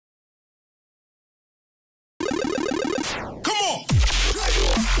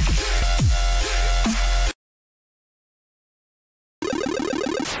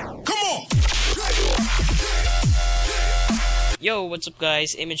Yo, what's up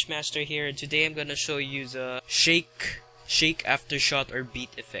guys, Image Master here. Today I'm gonna show you the shake after shot or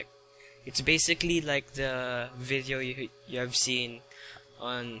beat effect. It's basically like the video you have seen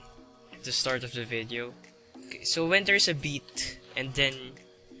on the start of the video. Okay, so when there's a beat and then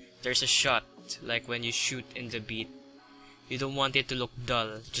there's a shot, like when you shoot in the beat, you don't want it to look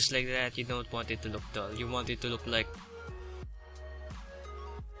dull. Just like that, you don't want it to look dull. You want it to look like...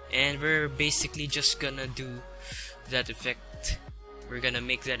 And we're basically just gonna do that effect. We're gonna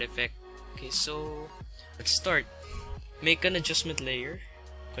make that effect. Okay, so let's start. Make an adjustment layer.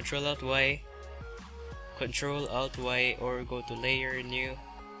 Control Alt Y, or go to Layer, New,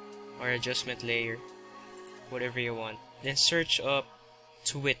 or Adjustment Layer, whatever you want. Then search up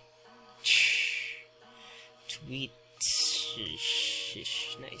Twitch.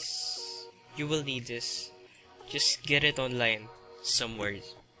 Nice. You will need this. Just get it online somewhere.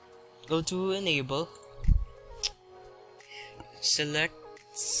 Go to Enable. Select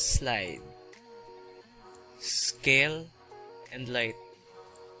Slide, Scale, and Light,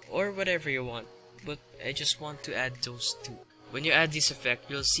 or whatever you want, but I just want to add those two. When you add this effect,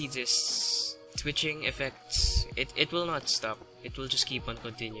 you'll see this twitching effects. It will not stop. It will just keep on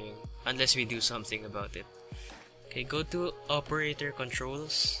continuing unless we do something about it. Okay, go to Operator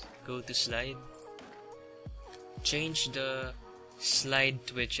Controls, go to Slide, change the slide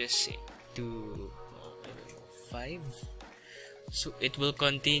twitches to 5. So it will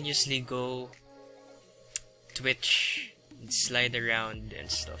continuously go twitch and slide around and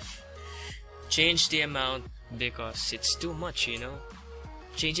stuff. Change the amount because it's too much, you know.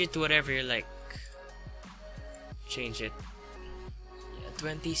 Change it to whatever you like. Change it. Yeah,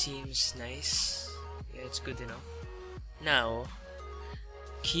 20 seems nice. Yeah, it's good enough. Now,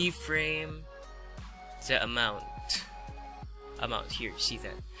 keyframe the amount. Amount here, see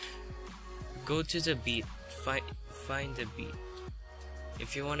that? Go to the beat. Find the beat.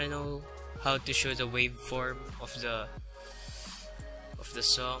 If you want to know how to show the waveform of the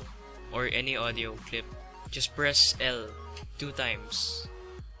song or any audio clip, just press L 2 times.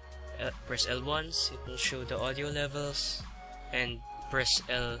 Press L once, it will show the audio levels, and press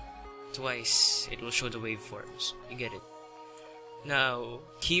L twice, it will show the waveforms. You get it. Now,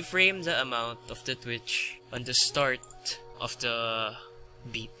 keyframe the amount of the twitch on the start of the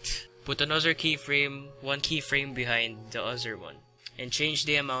beat. Put another keyframe, one keyframe behind the other one, and change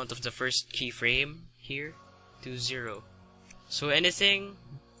the amount of the first keyframe here to 0. So anything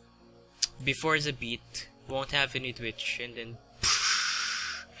before the beat won't have any twitch, and then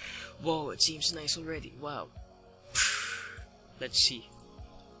whoa, it seems nice already. Wow. Let's see.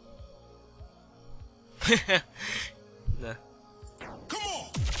 Nah. Come on.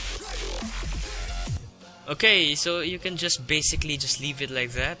 Okay, so you can just basically just leave it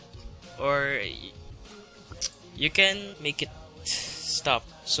like that, or you can make it stop.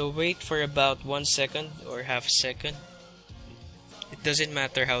 So wait for about 1 second or half a second. It doesn't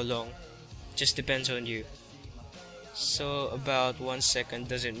matter how long, just depends on you. So about 1 second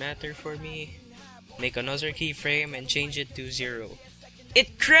doesn't matter for me. Make another keyframe and change it to 0.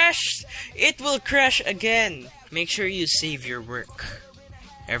 It crashed! It will crash again! Make sure you save your work.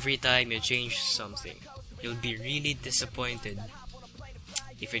 Every time you change something, you'll be really disappointed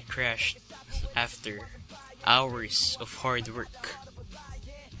if it crashed after hours of hard work.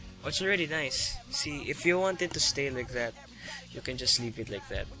 Oh, it's already nice. See, if you want it to stay like that, you can just leave it like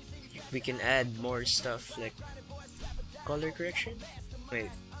that. We can add more stuff like color correction.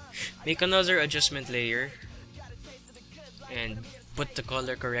 Wait, make another adjustment layer and put the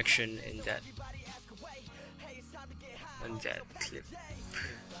color correction in that, on that clip,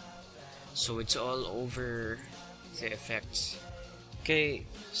 so it's all over the effects. Okay,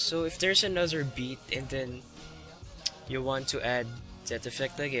 so if there's another beat and then you want to add that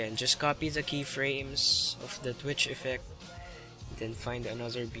effect again, just copy the keyframes of the twitch effect, then find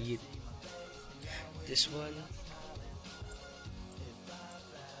another beat. This one.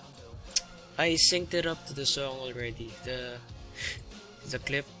 I synced it up to the song already, the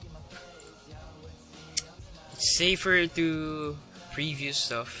clip. It's safer to preview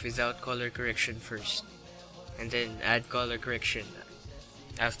stuff without color correction first, and then add color correction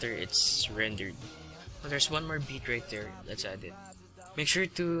after it's rendered. Oh, there's one more beat right there. Let's add it. Make sure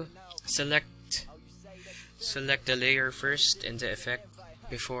to select the layer first and the effect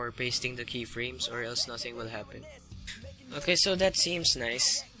before pasting the keyframes, or else nothing will happen. Okay, so that seems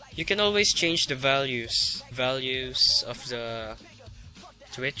nice. You can always change the values of the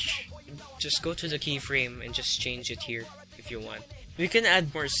twitch. Just go to the keyframe and just change it here if you want. We can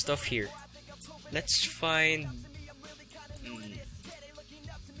add more stuff here. Let's find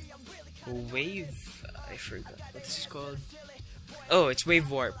wave. I forgot what this is called. Oh, it's wave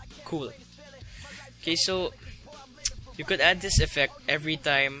warp. Cool. Okay, so you could add this effect every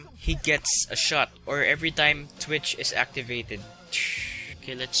time he gets a shot or every time Twitch is activated.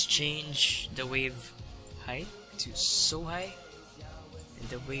 Okay, let's change the wave height to so high and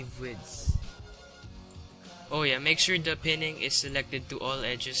the wave width. Oh yeah, make sure the pinning is selected to all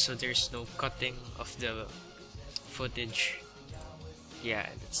edges so there's no cutting of the footage. Yeah,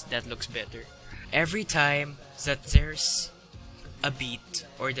 that looks better. Every time that there's a beat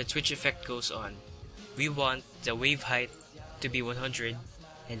or the Twitch effect goes on, we want the wave height to be 100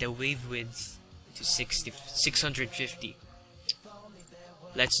 and the wave width to 650.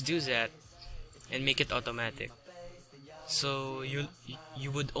 Let's do that and make it automatic. So you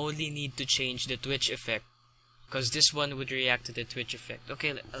would only need to change the Twitch effect because this one would react to the Twitch effect.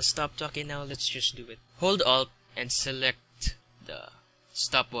 Okay, I'll stop talking now. Let's just do it. Hold Alt and select the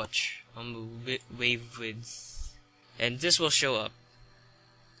stopwatch on wave width, and this will show up.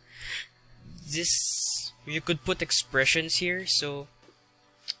 This, you could put expressions here, so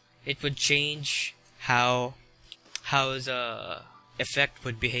it would change how the effect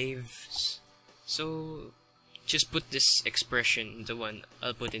would behave. So just put this expression, the one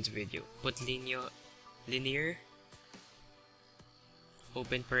I'll put into video. Put linear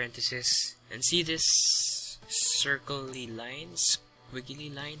open parenthesis, and see this circle-y line,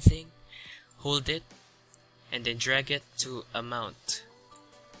 squiggly line thing? Hold it and then drag it to amount.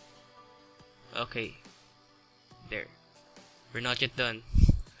 Okay, there. We're not yet done.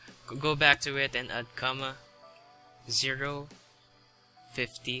 Go back to it and add comma 0,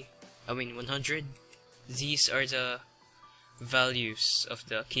 50, 100. These are the values of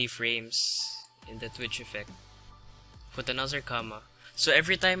the keyframes in the Twitch effect. Put another comma. So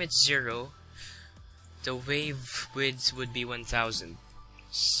every time it's 0, the wave width would be 1000.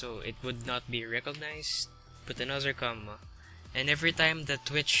 So it would not be recognized. Put another comma. And every time the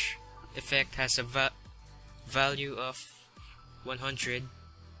Twitch effect has a value of 100,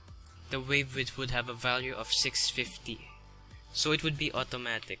 the wave width would have a value of 650. So it would be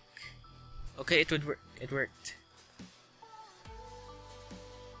automatic. Okay, it would work. It worked.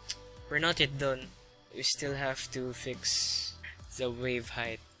 We're not yet done. We still have to fix the wave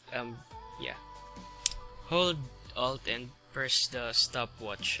height. Yeah. Hold Alt and press the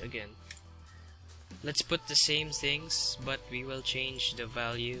stopwatch again. Let's put the same things, but we will change the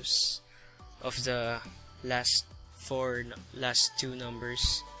values of the last two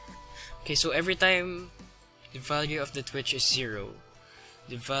numbers. Okay, so every time the value of the Twitch is 0,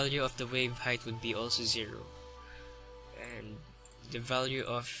 the value of the wave height would be also 0. And the value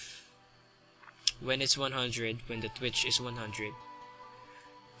of when it's 100, when the Twitch is 100,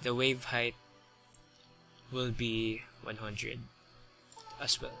 the wave height will be 100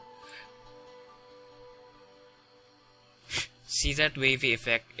 as well. See that wavy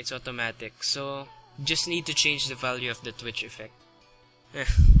effect? It's automatic, so just need to change the value of the Twitch effect.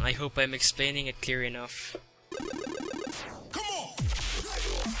 I hope I'm explaining it clear enough. Come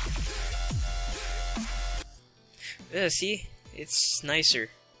on! See? It's nicer.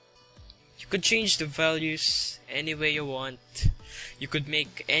 You could change the values any way you want. You could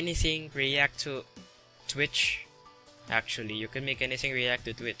make anything react to Twitch. Actually, you can make anything react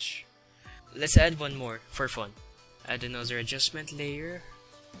to Twitch. Let's add one more for fun. Add another adjustment layer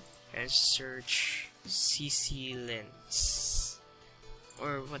and search CC lens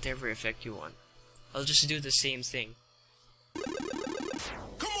or whatever effect you want. I'll just do the same thing.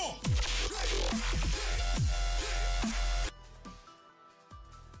 Come on!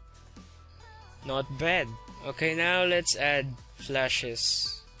 Not bad. Okay, now let's add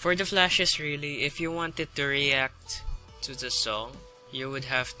flashes. For the flashes, really, if you want it to react to the song, you would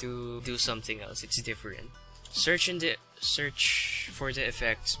have to do something else. It's different. Search for the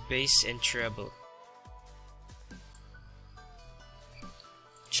effects bass and treble.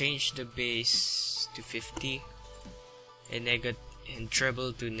 Change the bass to 50 and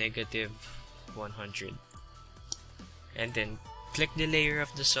treble to negative 100. And then click the layer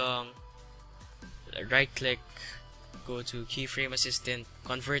of the song, right click, go to keyframe assistant,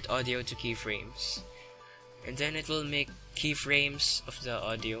 convert audio to keyframes, and then it will make keyframes of the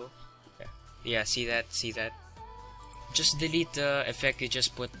audio. Yeah, see that? Just delete the effect you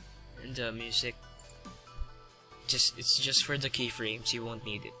just put in the music. It's just for the keyframes, you won't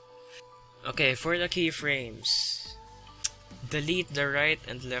need it. Okay, for the keyframes, delete the right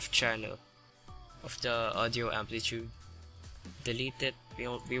and left channel of the audio amplitude. Delete it.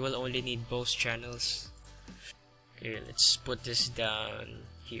 We will only need both channels. Okay, let's put this down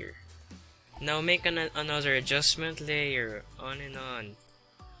here. Now make another adjustment layer, on and on.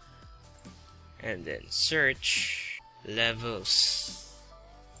 And then search levels.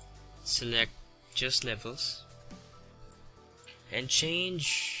 Select just levels and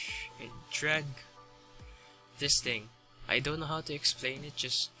change and drag this thing. I don't know how to explain it,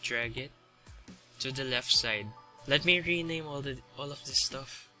 just drag it to the left side. Let me rename all of this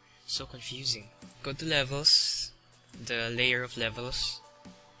stuff. So confusing. Go to levels, the layer of levels.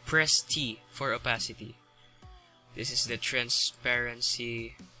 Press T for opacity. This is the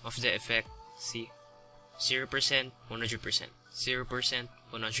transparency of the effect. See? 0%, 100%. 0%,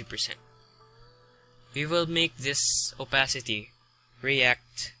 100%. We will make this opacity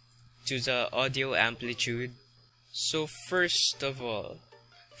react to the audio amplitude. So first of all,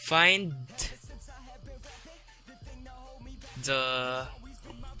 find the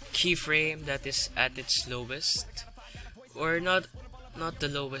keyframe that is at its lowest, or not the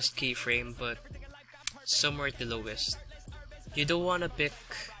lowest keyframe, but somewhere at the lowest. You don't want to pick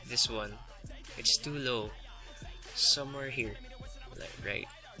this one, it's too low. Somewhere here, like right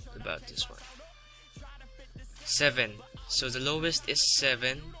about this one. 7. So the lowest is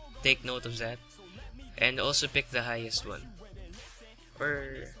 7. Take note of that, and also pick the highest one,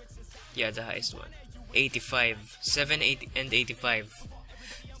 or yeah, the highest one. 85. 7, 8, and 85.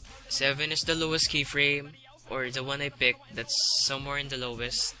 7 is the lowest keyframe, or the one I picked that's somewhere in the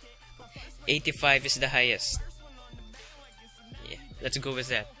lowest. 85 is the highest. Yeah, let's go with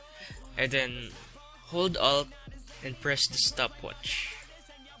that. And then hold Alt and press the stopwatch.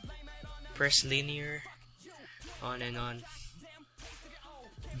 Press linear, on and on.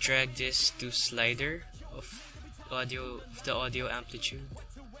 Drag this to slider of the audio amplitude.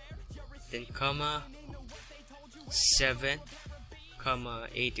 Then comma 7, comma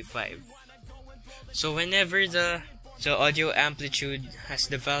 85. So whenever the audio amplitude has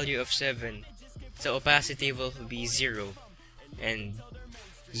the value of 7, the opacity will be 0 and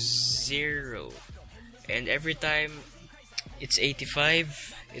 0, and every time it's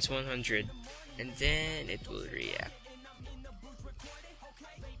 85, it's 100, and then it will react.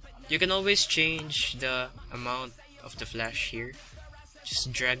 You can always change the amount of the flash here.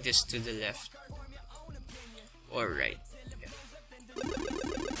 Just drag this to the left or right. Yeah.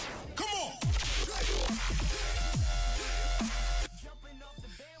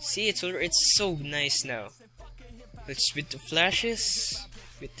 See, it's so nice now. It's with the flashes,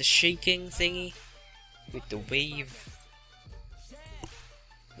 with the shaking thingy, with the wave.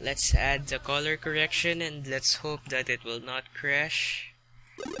 Let's add the color correction and let's hope that it will not crash.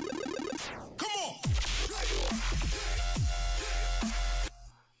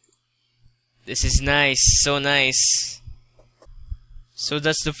 This is nice, so nice. So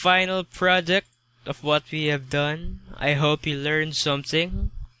that's the final product of what we have done. I hope you learned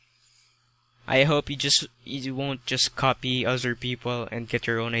something. I hope you won't just copy other people and get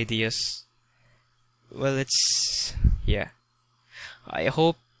your own ideas. Well, yeah. I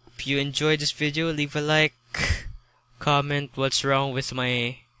hope you enjoyed this video. Leave a like, comment what's wrong with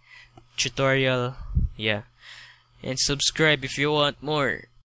my tutorial, yeah, and subscribe if you want more.